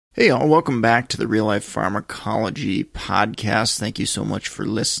Hey all, welcome back to the Real Life Pharmacology podcast. Thank you so much for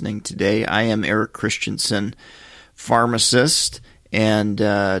listening today. I am Eric Christensen, pharmacist, and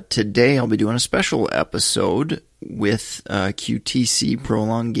today I'll be doing a special episode with QTc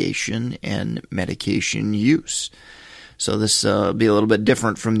prolongation and medication use. So this will be a little bit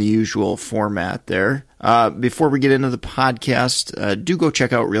different from the usual format there. Before we get into the podcast, do go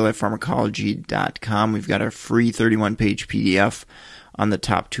check out reallifepharmacology.com. We've got a free 31-page PDF on the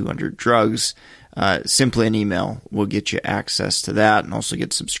top 200 drugs. Simply an email will get you access to that and also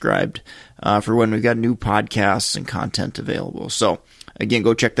get subscribed for when we've got new podcasts and content available. So again,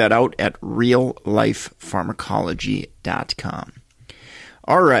 go check that out at reallifepharmacology.com.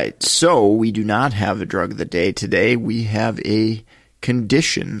 All right, so we do not have a drug of the day today. We have a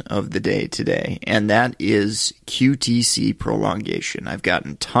condition of the day today, and that is QTc prolongation. I've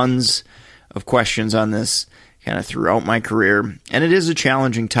gotten tons of questions on this kind of throughout my career, and it is a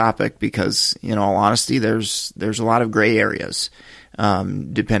challenging topic because, in all honesty, there's a lot of gray areas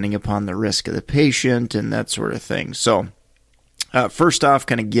depending upon the risk of the patient and that sort of thing. So first off,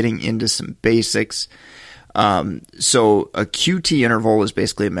 kind of getting into some basics. So a QT interval is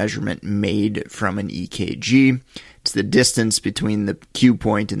basically a measurement made from an EKG. It's the distance between the Q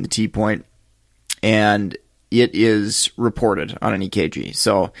point and the T point, and it is reported on an EKG.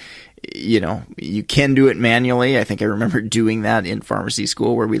 So, you know, you can do it manually. I think I remember doing that in pharmacy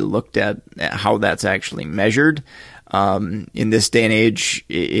school where we looked at how that's actually measured. In this day and age,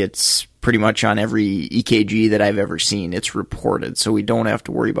 it's pretty much on every EKG that I've ever seen. It's reported, so we don't have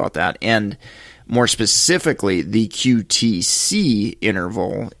to worry about that. And more specifically, the QTc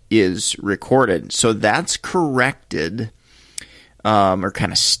interval is recorded. So that's corrected or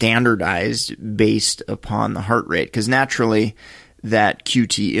kind of standardized based upon the heart rate. Because naturally, that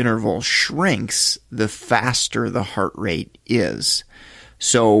QT interval shrinks the faster the heart rate is.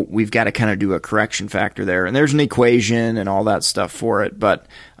 So we've got to kind of do a correction factor there. And there's an equation and all that stuff for it. But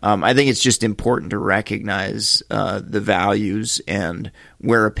I think it's just important to recognize the values and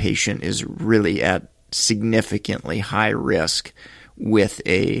where a patient is really at significantly high risk with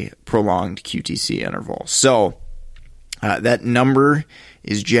a prolonged QTc interval. So that number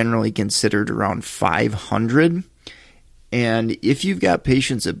is generally considered around 500. And if you've got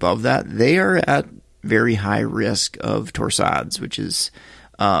patients above that, they are at very high risk of torsades, which is,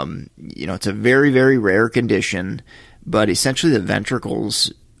 it's a very, very rare condition, but essentially the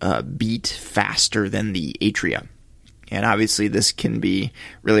ventricles beat faster than the atria. And obviously this can be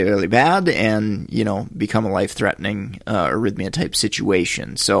really, really bad and, become a life-threatening arrhythmia type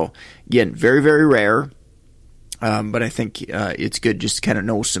situation. So again, very, very rare. But I think it's good just to kind of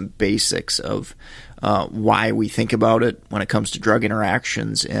know some basics of why we think about it when it comes to drug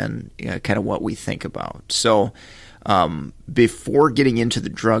interactions and kind of what we think about. So before getting into the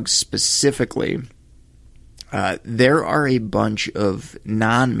drugs specifically, there are a bunch of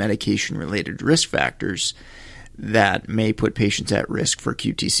non-medication related risk factors that may put patients at risk for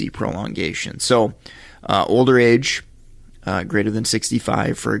QTc prolongation. So older age, greater than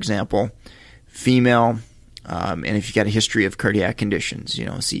 65, for example, female, and if you've got a history of cardiac conditions,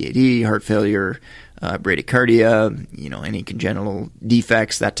 CAD, heart failure, bradycardia, any congenital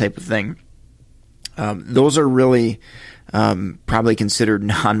defects, that type of thing, those are really probably considered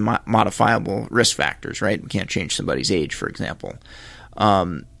non-modifiable risk factors, right? We can't change somebody's age, for example.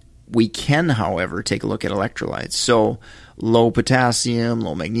 We can, however, take a look at electrolytes. So low potassium,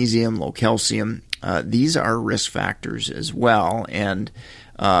 low magnesium, low calcium, these are risk factors as well. And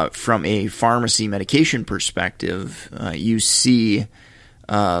from a pharmacy medication perspective, you see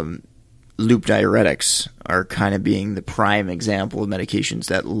loop diuretics are kind of being the prime example of medications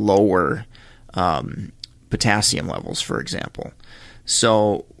that lower potassium levels, for example.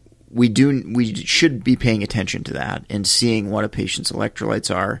 So we should be paying attention to that and seeing what a patient's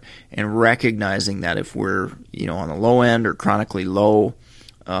electrolytes are and recognizing that if we're on the low end or chronically low,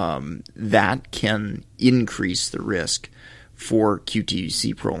 that can increase the risk for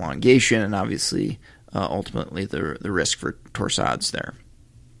QTc prolongation and obviously ultimately the risk for torsades there.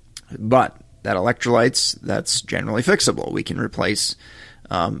 But that electrolytes, that's generally fixable. We can replace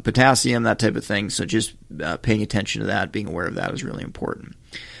potassium, that type of thing. So just paying attention to that, being aware of that is really important.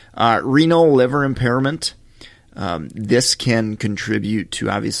 Renal liver impairment. This can contribute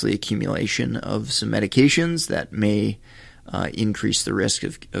to obviously accumulation of some medications that may increase the risk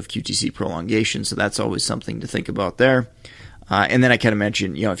of QTc prolongation. So that's always something to think about there. And then I kind of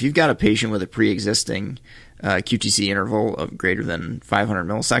mentioned, if you've got a patient with a pre-existing QTc interval of greater than 500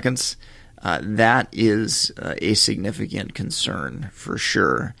 milliseconds, that is a significant concern for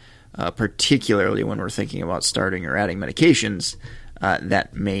sure, particularly when we're thinking about starting or adding medications.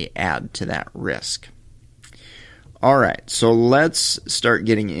 that may add to that risk. All right, so let's start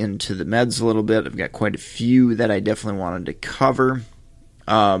getting into the meds a little bit. I've got quite a few that I definitely wanted to cover.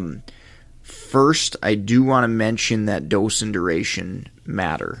 First, I do want to mention that dose and duration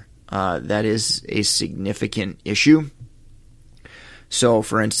matter. That is a significant issue. So,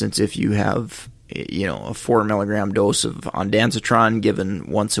 for instance, if you have a 4 milligram dose of ondansetron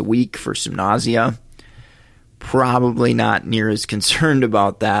given once a week for some nausea, probably not near as concerned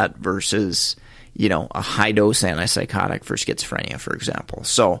about that versus a high-dose antipsychotic for schizophrenia, for example.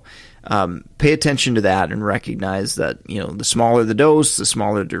 So pay attention to that and recognize that, the smaller the dose, the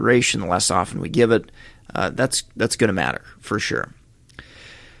smaller the duration, the less often we give it. That's going to matter for sure.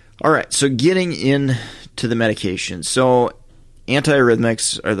 All right, so getting into the medication. So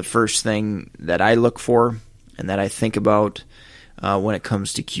antiarrhythmics are the first thing that I look for and that I think about when it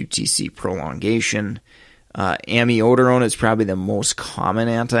comes to QTc prolongation. Amiodarone is probably the most common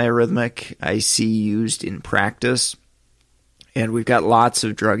antiarrhythmic I see used in practice, and we've got lots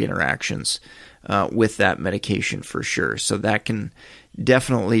of drug interactions with that medication for sure. So that can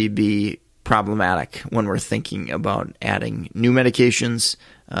definitely be problematic when we're thinking about adding new medications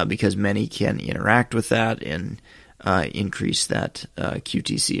because many can interact with that and increase that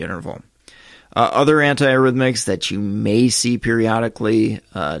QTc interval. Other antiarrhythmics that you may see periodically,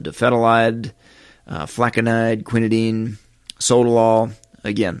 dofetilide, flecainide, quinidine, sotalol,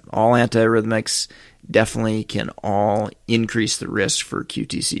 again, all antiarrhythmics definitely can all increase the risk for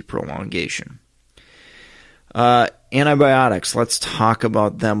QTc prolongation. Antibiotics, let's talk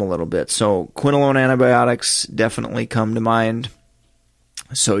about them a little bit. So quinolone antibiotics definitely come to mind.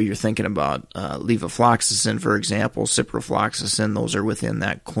 So you're thinking about levofloxacin, for example, ciprofloxacin. Those are within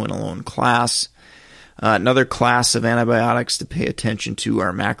that quinolone class. Another class of antibiotics to pay attention to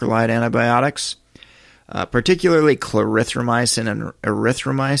are macrolide antibiotics. Particularly clarithromycin and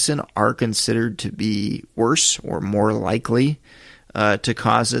erythromycin are considered to be worse or more likely to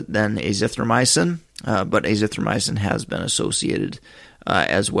cause it than azithromycin, but azithromycin has been associated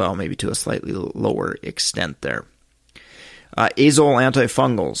as well, maybe to a slightly lower extent there. Azole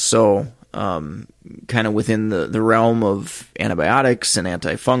antifungals, so kind of within the realm of antibiotics and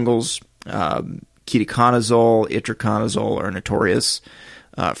antifungals, ketoconazole, itraconazole are notorious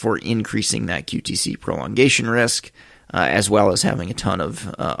for increasing that QTc prolongation risk, as well as having a ton of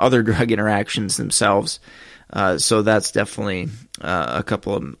other drug interactions themselves. So that's definitely a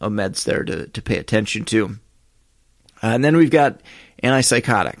couple of meds there to pay attention to. And then we've got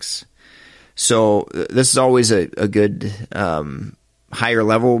antipsychotics. So this is always a good higher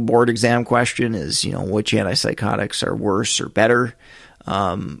level board exam question is, which antipsychotics are worse or better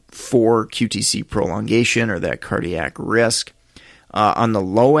for QTc prolongation or that cardiac risk. On the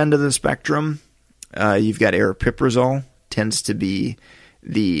low end of the spectrum, you've got aripiprazole, tends to be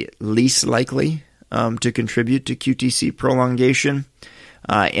the least likely to contribute to QTc prolongation.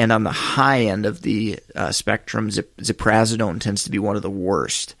 And on the high end of the spectrum, ziprasidone tends to be one of the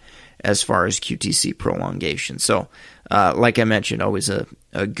worst as far as QTc prolongation. So, like I mentioned, always a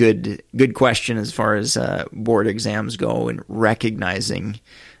good question as far as board exams go, and recognizing,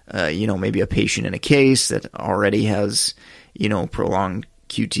 maybe a patient in a case that already has prolonged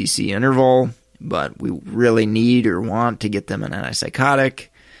QTc interval, but we really need or want to get them an antipsychotic.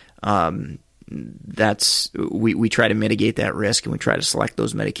 We try to mitigate that risk, and we try to select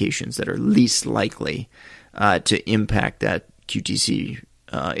those medications that are least likely to impact that QTc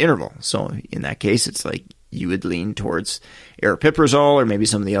interval. So in that case, it's like you would lean towards aripiprazole or maybe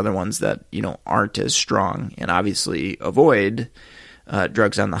some of the other ones that aren't as strong, and obviously avoid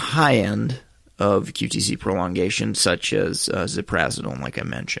drugs on the high end of QTc prolongation, such as ziprasidone, like I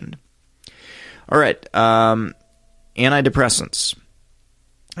mentioned. All right, antidepressants.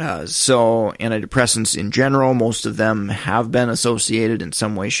 So antidepressants in general, most of them have been associated in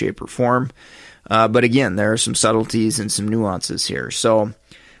some way, shape, or form. But again, there are some subtleties and some nuances here. So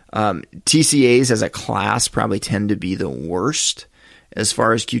TCAs as a class probably tend to be the worst as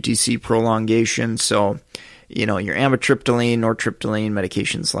far as QTc prolongation. So, your amitriptyline, nortriptyline,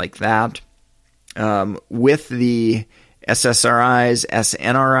 medications like that. With the SSRIs,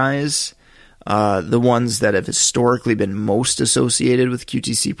 SNRIs, the ones that have historically been most associated with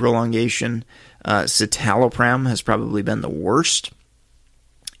QTc prolongation, citalopram has probably been the worst,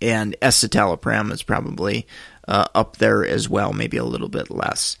 and escitalopram is probably up there as well, maybe a little bit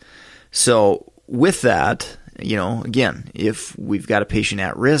less. So with that, again, if we've got a patient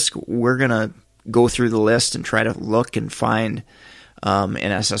at risk, we're going to go through the list and try to look and find an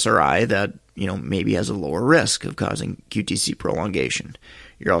SSRI that maybe has a lower risk of causing QTc prolongation.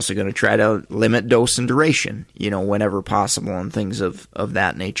 You're also going to try to limit dose and duration, whenever possible, and things of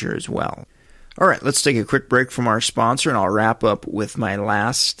that nature as well. All right, let's take a quick break from our sponsor, and I'll wrap up with my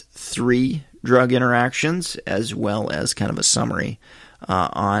last 3 drug interactions, as well as kind of a summary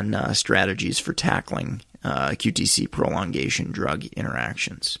on strategies for tackling QTc prolongation drug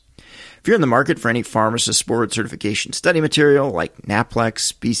interactions. If you're in the market for any pharmacist board certification study material like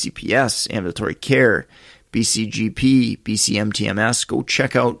NAPLEX, BCPS, ambulatory care, BCGP, BCMTMS, go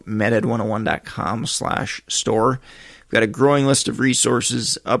check out meded101.com/store. We've got a growing list of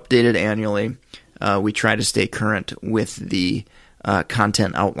resources updated annually. We try to stay current with the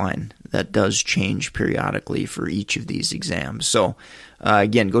content outline that does change periodically for each of these exams. So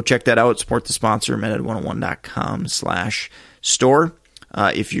again, go check that out. Support the sponsor, meded101.com/store.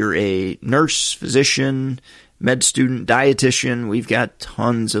 If you're a nurse, physician, med student, dietitian, we've got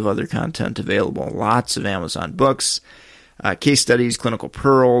tons of other content available. Lots of Amazon books, case studies, clinical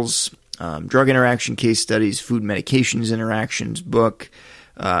pearls, drug interaction case studies, food medications interactions book,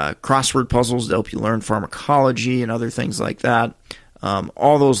 crossword puzzles to help you learn pharmacology and other things like that.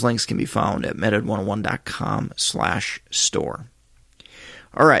 All those links can be found at meded101.com/store.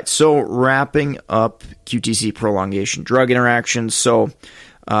 All right, so wrapping up QTc prolongation drug interactions. So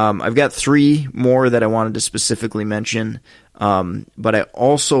I've got 3 more that I wanted to specifically mention, but I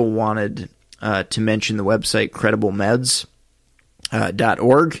also wanted to mention the website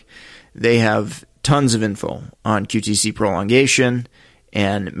crediblemeds.org. They have tons of info on QTc prolongation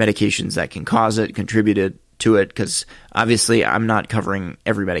and medications that can cause it, contribute to it, because obviously I'm not covering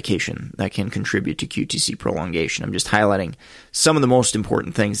every medication that can contribute to QTc prolongation. I'm just highlighting some of the most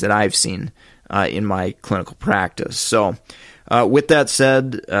important things that I've seen in my clinical practice. So with that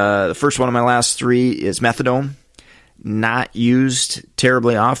said, the first one of my last 3 is methadone. Not used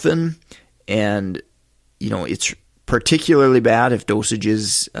terribly often, and it's particularly bad if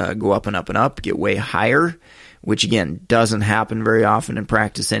dosages go up and up and up, get way higher, which again doesn't happen very often in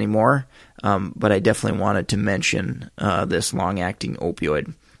practice anymore. But I definitely wanted to mention this long-acting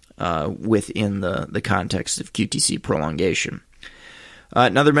opioid within the context of QTc prolongation.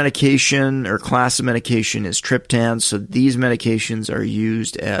 Another medication or class of medication is triptans. So these medications are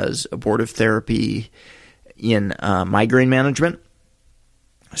used as abortive therapy in migraine management.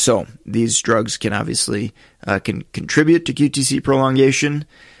 So these drugs can obviously can contribute to QTc prolongation,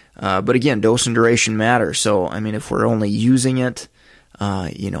 but again, dose and duration matter. So I mean, if we're only using it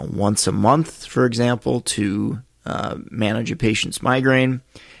once a month, for example, to manage a patient's migraine,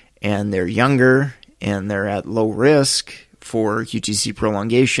 and they're younger and they're at low risk for QTc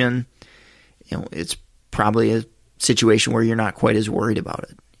prolongation, it's probably a situation where you're not quite as worried about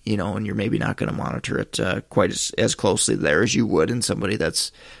it, and you're maybe not going to monitor it quite as closely there as you would in somebody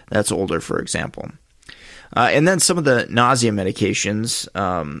that's older, for example. And then some of the nausea medications,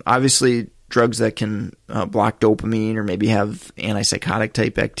 obviously drugs that can block dopamine or maybe have antipsychotic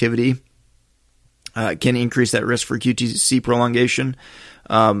type activity can increase that risk for QTc prolongation.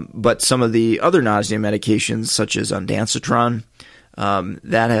 But some of the other nausea medications, such as ondansetron,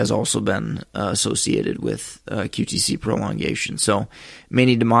 that has also been associated with QTc prolongation. So may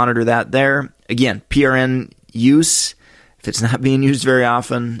need to monitor that there. Again, PRN use, if it's not being used very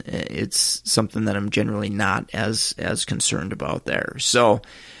often, it's something that I'm generally not as concerned about there. So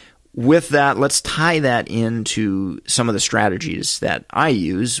with that, let's tie that into some of the strategies that I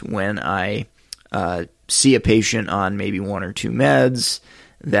use when I see a patient on maybe 1 or 2 meds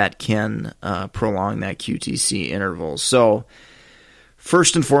that can prolong that QTc interval. So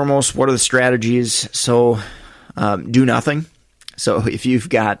first and foremost, what are the strategies? So do nothing. So if you've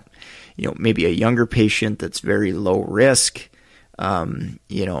got maybe a younger patient that's very low risk,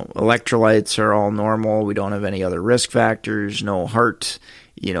 electrolytes are all normal, we don't have any other risk factors, no heart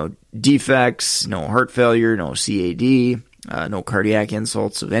defects, no heart failure, no CAD, no cardiac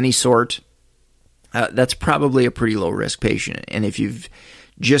insults of any sort, that's probably a pretty low risk patient. And if you've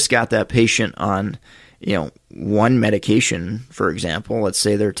just got that patient on, one medication, for example, let's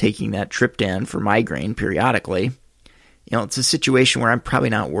say they're taking that triptan for migraine periodically, it's a situation where I'm probably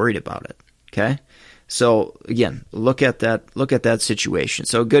not worried about it. Okay. So again, look at that situation.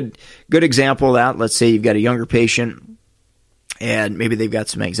 So a good example of that, let's say you've got a younger patient and maybe they've got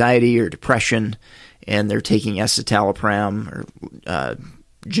some anxiety or depression and they're taking escitalopram or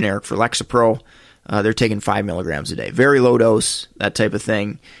generic for Lexapro. They're taking 5 milligrams a day, very low dose, that type of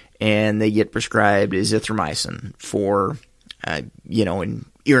thing. And they get prescribed azithromycin for, an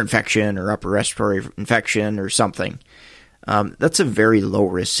ear infection or upper respiratory infection or something. That's a very low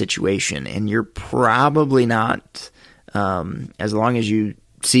risk situation, and you're probably not, as long as you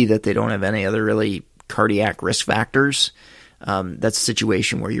see that they don't have any other really cardiac risk factors, that's a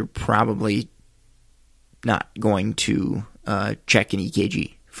situation where you're probably not going to check an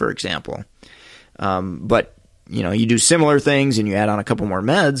EKG, for example. But you do similar things and you add on a couple more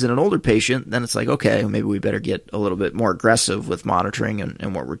meds in an older patient, then it's like, okay, maybe we better get a little bit more aggressive with monitoring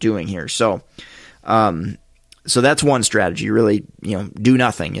and what we're doing here. So that's one strategy. Really, do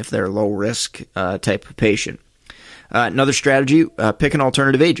nothing if they're low risk type of patient. Another strategy, pick an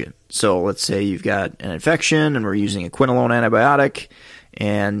alternative agent. So let's say you've got an infection and we're using a quinolone antibiotic,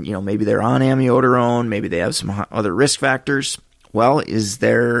 and maybe they're on amiodarone, maybe they have some other risk factors. Well, is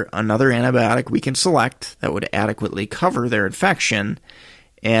there another antibiotic we can select that would adequately cover their infection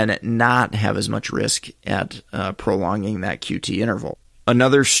and not have as much risk at prolonging that QT interval?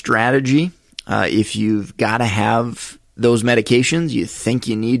 Another strategy, if you've got to have those medications, you think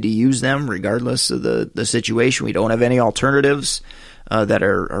you need to use them regardless of the situation, we don't have any alternatives that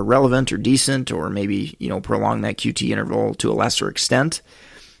are relevant or decent, or maybe prolong that QT interval to a lesser extent,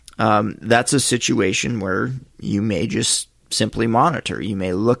 that's a situation where you may just simply monitor. You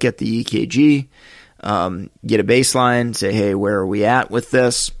may look at the EKG, get a baseline, say, hey, where are we at with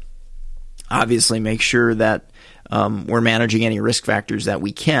this? Obviously make sure that we're managing any risk factors that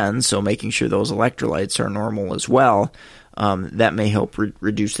we can, so making sure those electrolytes are normal as well. That may help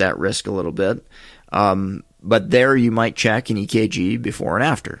reduce that risk a little bit. But there you might check an EKG before and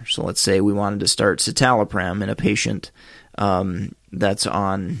after. So let's say we wanted to start citalopram in a patient that's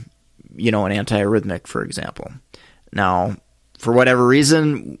on, an antiarrhythmic, for example. Now, for whatever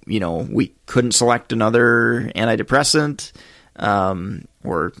reason, we couldn't select another antidepressant,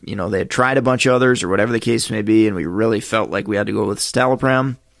 or, they had tried a bunch of others or whatever the case may be, and we really felt like we had to go with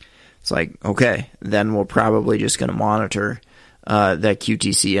citalopram. It's like, okay, then we're probably just going to monitor that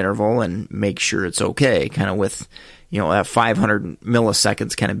QTc interval and make sure it's okay, kind of with, at 500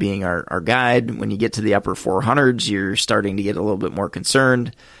 milliseconds kind of being our guide. When you get to the upper 400s, you're starting to get a little bit more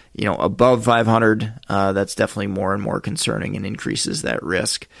concerned. Above 500, that's definitely more and more concerning and increases that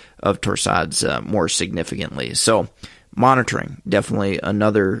risk of torsades more significantly. So monitoring, definitely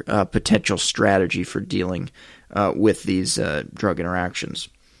another potential strategy for dealing with these drug interactions.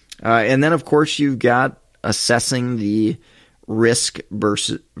 And then, of course, you've got assessing the risk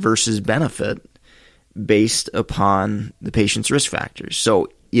versus benefit based upon the patient's risk factors. So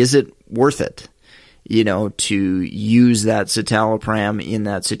is it worth it, to use that citalopram in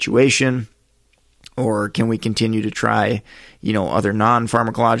that situation? Or can we continue to try, other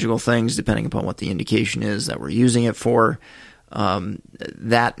non-pharmacological things depending upon what the indication is that we're using it for?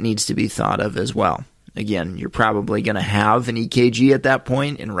 That needs to be thought of as well. Again, you're probably going to have an EKG at that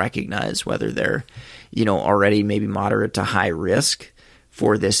point and recognize whether they're, already maybe moderate to high risk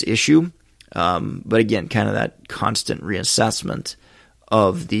for this issue. But again, kind of that constant reassessment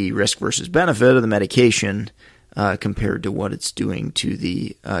of the risk versus benefit of the medication compared to what it's doing to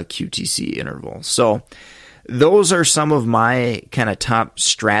the QTc interval. So those are some of my kind of top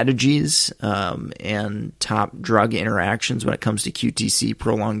strategies and top drug interactions when it comes to QTc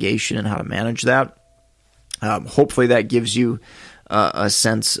prolongation and how to manage that. Hopefully that gives you a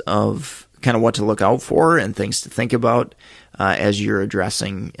sense of kind of what to look out for and things to think about as you're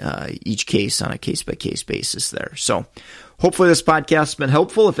addressing each case on a case-by-case basis there. So hopefully this podcast has been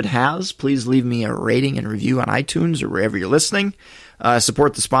helpful. If it has, please leave me a rating and review on iTunes or wherever you're listening.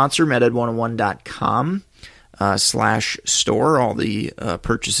 Support the sponsor, meded101.com /store. All the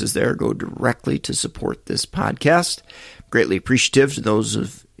purchases there go directly to support this podcast. Greatly appreciative to those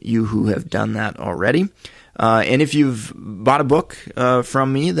of you who have done that already. And if you've bought a book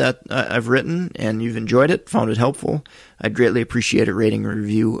from me that I've written and you've enjoyed it, found it helpful, I'd greatly appreciate a rating or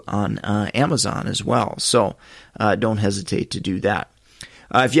review on Amazon as well. So don't hesitate to do that.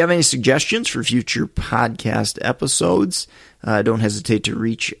 If you have any suggestions for future podcast episodes, don't hesitate to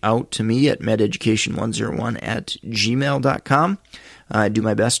reach out to me at mededucation101@gmail.com. I do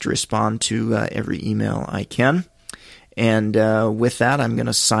my best to respond to every email I can. And with that, I'm going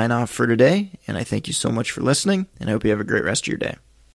to sign off for today, and I thank you so much for listening, and I hope you have a great rest of your day.